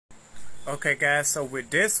Okay, guys, so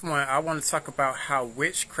with this one, I want to talk about how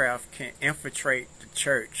witchcraft can infiltrate the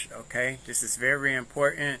church. Okay, this is very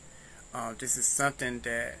important. This is something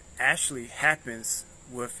that actually happens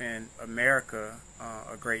within America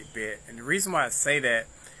a great bit. And the reason why I say that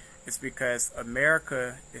is because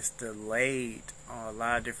America is delayed on a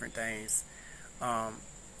lot of different things. Um,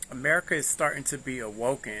 America is starting to be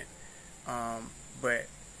awoken, but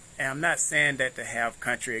and I'm not saying that to have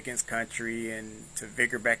country against country and to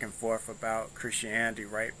vigor back and forth about Christianity,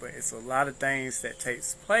 right? But it's a lot of things that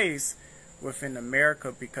takes place within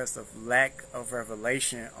America because of lack of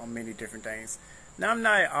revelation on many different things. Now, I'm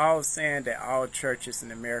not at all saying that all churches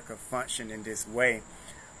in America function in this way,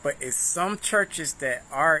 but it's some churches that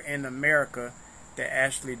are in America that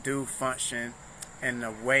actually do function in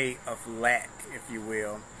a way of lack, if you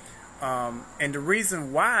will. And the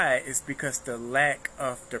reason why is because the lack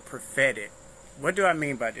of the prophetic. What do I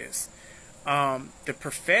mean by this? The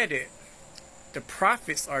prophetic, the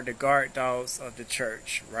prophets are the guard dogs of the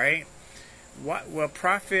church, right? Well,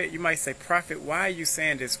 prophet, you might say, prophet, why are you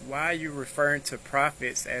saying this? Why are you referring to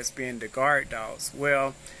prophets as being the guard dogs?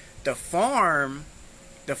 Well, the farm,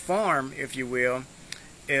 if you will,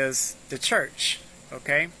 is the church,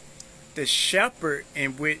 okay? The shepherd,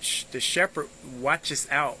 in which the shepherd watches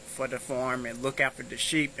out for the farm and look after the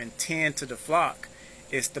sheep and tend to the flock,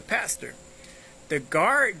 is the pastor. The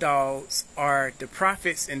guard dogs are the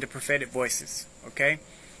prophets and the prophetic voices, okay?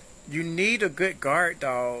 You need a good guard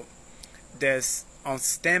dog that's on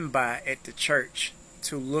standby at the church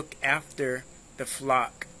to look after the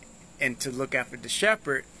flock and to look after the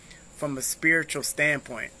shepherd from a spiritual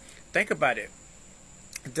standpoint. Think about it.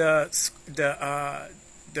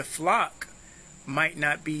 The flock might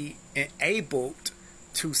not be enabled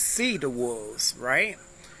to see the wolves, right?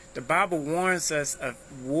 The Bible warns us of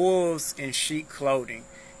wolves in sheep clothing.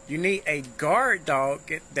 You need a guard dog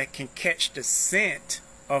that can catch the scent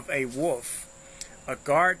of a wolf. A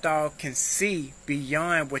guard dog can see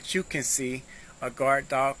beyond what you can see. A guard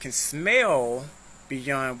dog can smell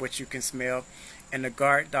beyond what you can smell. And a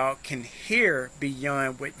guard dog can hear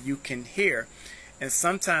beyond what you can hear. And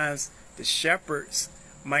sometimes the shepherds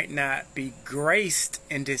might not be graced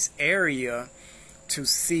in this area to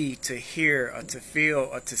see, to hear, or to feel,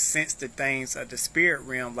 or to sense the things of the spirit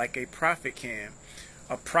realm like a prophet can.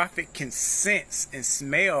 A prophet can sense and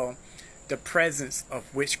smell the presence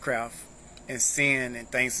of witchcraft and sin and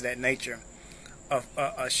things of that nature.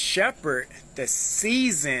 A shepherd that's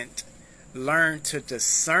seasoned learn to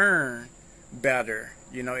discern better.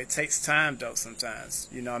 You know, it takes time though sometimes.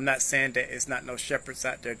 You know, I'm not saying that it's not no shepherds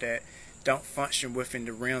out there that don't function within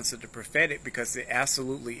the realms of the prophetic, because it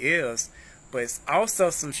absolutely is. But it's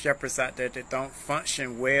also some shepherds out there that don't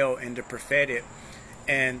function well in the prophetic.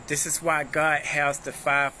 And this is why God has the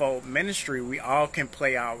fivefold ministry. We all can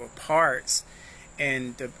play our parts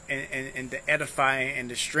in the edifying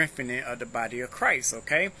and the strengthening of the body of Christ,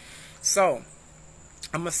 okay? So,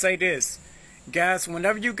 I'm going to say this. Guys,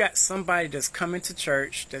 whenever you got somebody that's coming to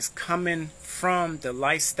church, that's coming from the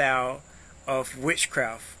lifestyle of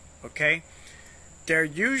witchcraft, okay, they're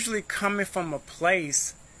usually coming from a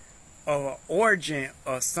place of an origin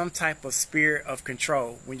of some type of spirit of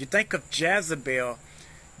control. When you think of Jezebel,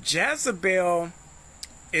 Jezebel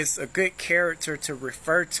is a good character to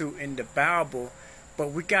refer to in the Bible,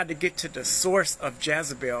 but we got to get to the source of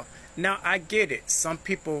Jezebel. Now, I get it. Some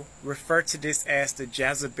people refer to this as the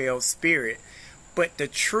Jezebel spirit, but the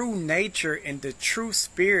true nature and the true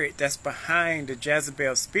spirit that's behind the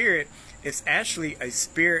Jezebel spirit is actually a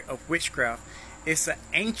spirit of witchcraft. It's an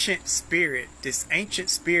ancient spirit. This ancient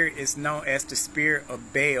spirit is known as the spirit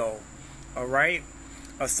of Baal. Alright?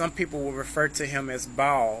 Or some people will refer to him as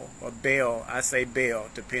Baal or Baal. I say Baal,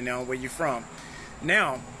 depending on where you're from.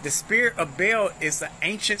 Now, the spirit of Baal is an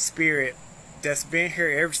ancient spirit that's been here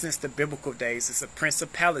ever since the biblical days. It's a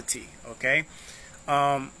principality. Okay?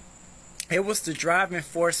 It was the driving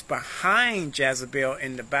force behind Jezebel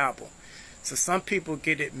in the Bible. So some people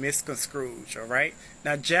get it misconstrued, all right?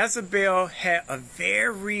 Now, Jezebel had a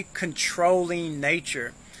very controlling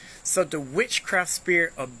nature. So the witchcraft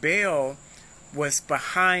spirit of Baal was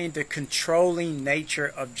behind the controlling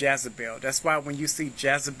nature of Jezebel. That's why when you see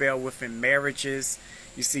Jezebel within marriages,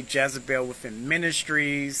 you see Jezebel within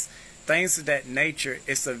ministries, things of that nature,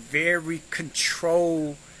 it's a very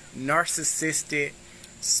controlled, narcissistic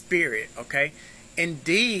spirit, okay?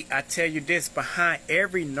 Indeed, I tell you this, behind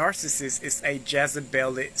every narcissist is a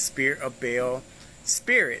Jezebelic spirit of Baal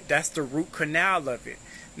spirit. That's the root canal of it.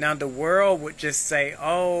 Now, the world would just say,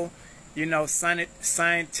 oh, you know,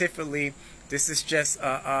 scientifically, this is just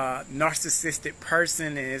a narcissistic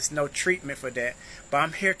person and there's no treatment for that. But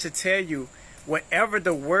I'm here to tell you, whatever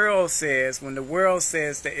the world says, when the world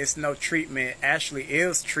says that it's no treatment, it actually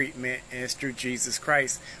is treatment, and it's through Jesus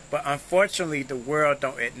Christ. But unfortunately, the world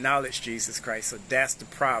don't acknowledge Jesus Christ, so that's the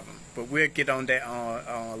problem. But we'll get on that on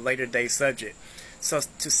a later day subject. So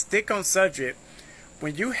to stick on subject,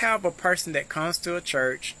 when you have a person that comes to a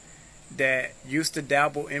church that used to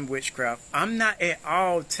dabble in witchcraft, I'm not at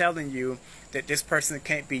all telling you that this person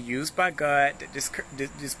can't be used by God, that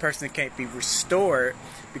this person can't be restored,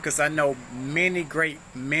 because I know many great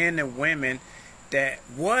men and women that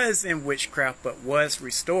was in witchcraft but was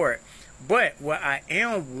restored. But what I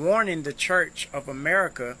am warning the Church of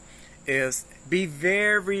America is be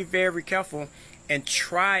very, very careful and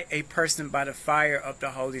try a person by the fire of the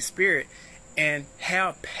Holy Spirit, and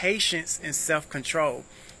have patience and self-control.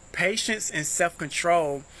 Patience and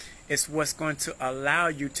self-control is what's going to allow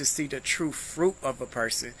you to see the true fruit of a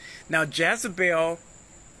person. Now, Jezebel,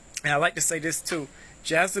 and I like to say this too,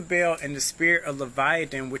 Jezebel and the spirit of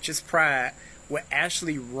Leviathan, which is pride, will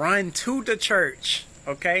actually run to the church,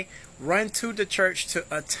 okay? Run to the church to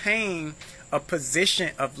attain a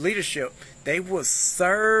position of leadership. They will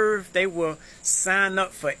serve, they will sign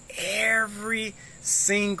up for every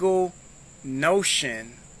single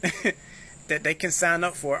notion that they can sign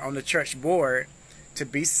up for on the church board to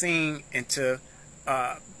be seen, and to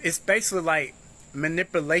it's basically like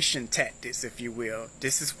manipulation tactics, if you will.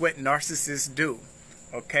 This is what narcissists do,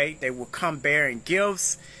 okay? They will come bearing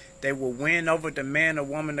gifts. They will win over the man or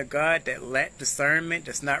woman of God that lack discernment,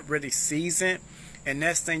 that's not really seasoned, and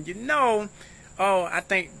next thing you know, oh, I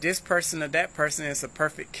think this person or that person is a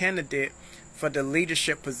perfect candidate for the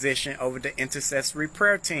leadership position over the intercessory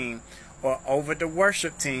prayer team, or over the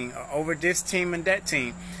worship team, or over this team and that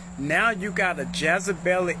team. Now you got a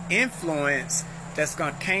Jezebelic influence that's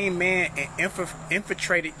going to came in and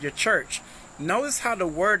infiltrated your church. Notice how the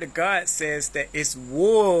word of God says that it's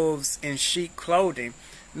wolves in sheep clothing,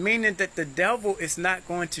 meaning that the devil is not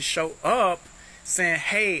going to show up saying,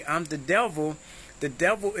 hey, I'm the devil. The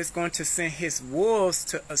devil is going to send his wolves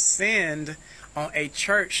to ascend on a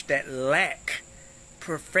church that lack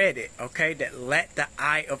prophetic, okay, that lack the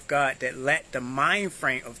eye of God, that lack the mind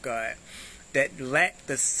frame of God, that lack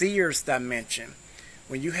the seers dimension.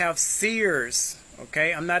 When you have seers,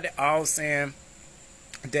 okay, I'm not at all saying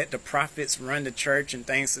that the prophets run the church and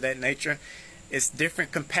things of that nature. It's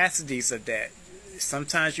different capacities of that.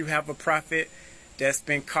 Sometimes you have a prophet that's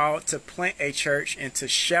been called to plant a church and to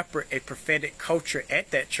shepherd a prophetic culture at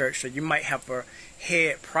that church, so you might have a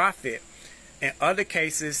head prophet. In other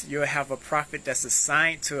cases, you'll have a prophet that's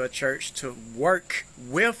assigned to a church to work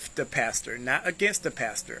with the pastor, not against the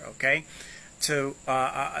pastor, okay? To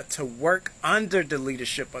work under the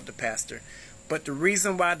leadership of the pastor. But the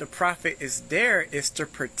reason why the prophet is there is to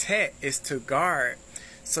protect, is to guard.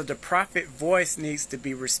 So the prophet voice needs to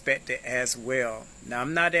be respected as well. Now,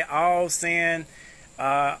 I'm not at all saying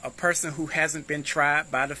a person who hasn't been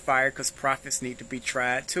tried by the fire, because prophets need to be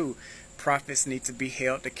tried too. Prophets need to be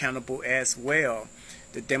held accountable as well.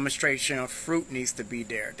 The demonstration of fruit needs to be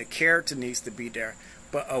there. The character needs to be there.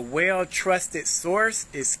 But a well-trusted source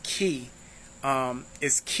is key.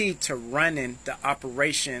 Is key to running the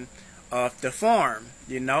operation of the farm.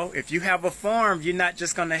 You know, if you have a farm, you're not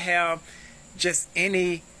just going to have just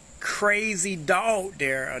any crazy dog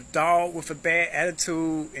there. A dog with a bad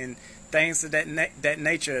attitude and things of that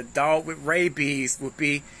nature. A dog with rabies would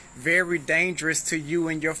be very dangerous to you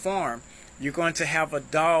and your farm. You're going to have a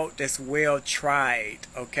dog that's well tried,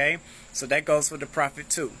 okay? So that goes for the prophet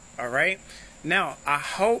too, all right? Now, I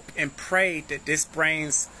hope and pray that this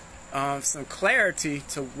brings some clarity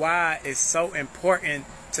to why it's so important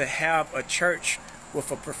to have a church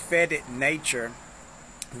with a prophetic nature.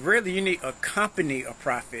 Really, you need a company of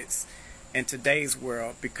prophets in today's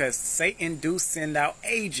world, because Satan do send out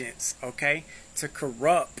agents, okay, to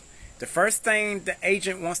corrupt. The first thing the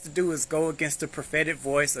agent wants to do is go against the prophetic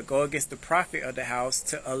voice, or go against the prophet of the house,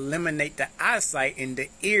 to eliminate the eyesight in the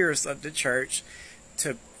ears of the church,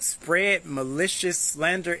 to spread malicious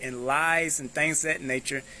slander and lies and things of that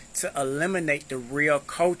nature, to eliminate the real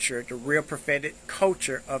culture, the real prophetic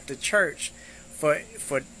culture of the church.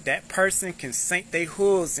 For that person can sink their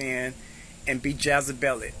hooves in and be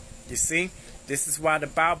Jezebelic. You see? This is why the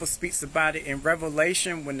Bible speaks about it in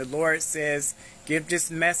Revelation, when the Lord says, give this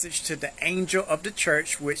message to the angel of the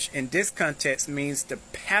church, which in this context means the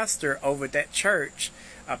pastor over that church.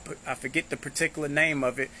 I forget the particular name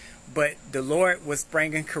of it, but the Lord was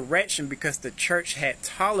bringing correction because the church had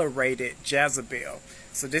tolerated Jezebel.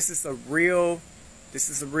 So this is a real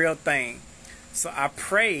thing. So I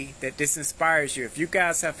pray that this inspires you. If you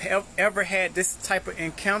guys have ever had this type of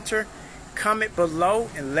encounter, comment below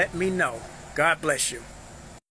and let me know. God bless you.